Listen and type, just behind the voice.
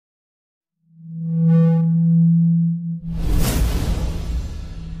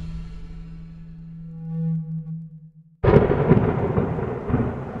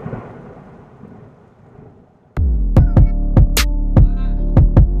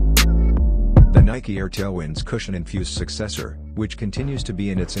Nike Air Tailwind's cushion-infused successor, which continues to be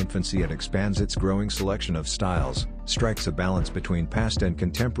in its infancy and expands its growing selection of styles, strikes a balance between past and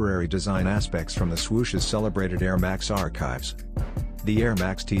contemporary design aspects from the swoosh's celebrated Air Max archives. The Air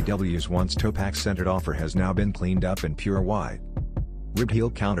Max TW's once toe-pack-centered offer has now been cleaned up in pure white. Ribbed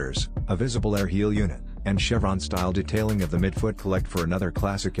heel counters, a visible air heel unit, and chevron-style detailing of the midfoot collect for another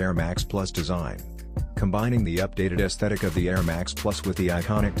classic Air Max Plus design, combining the updated aesthetic of the Air Max Plus with the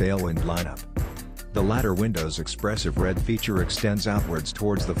iconic Tailwind lineup. The latter window's expressive red feature extends outwards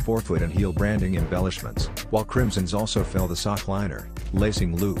towards the forefoot and heel branding embellishments, while crimsons also fill the sock liner,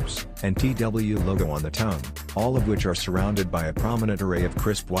 lacing loops, and TW logo on the tongue, all of which are surrounded by a prominent array of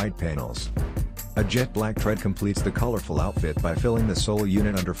crisp white panels. A jet black tread completes the colorful outfit by filling the sole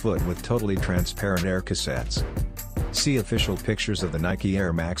unit underfoot with totally transparent air cassettes. See official pictures of the Nike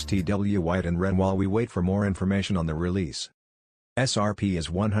Air Max TW white and red while we wait for more information on the release. SRP is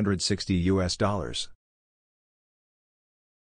 $160 US.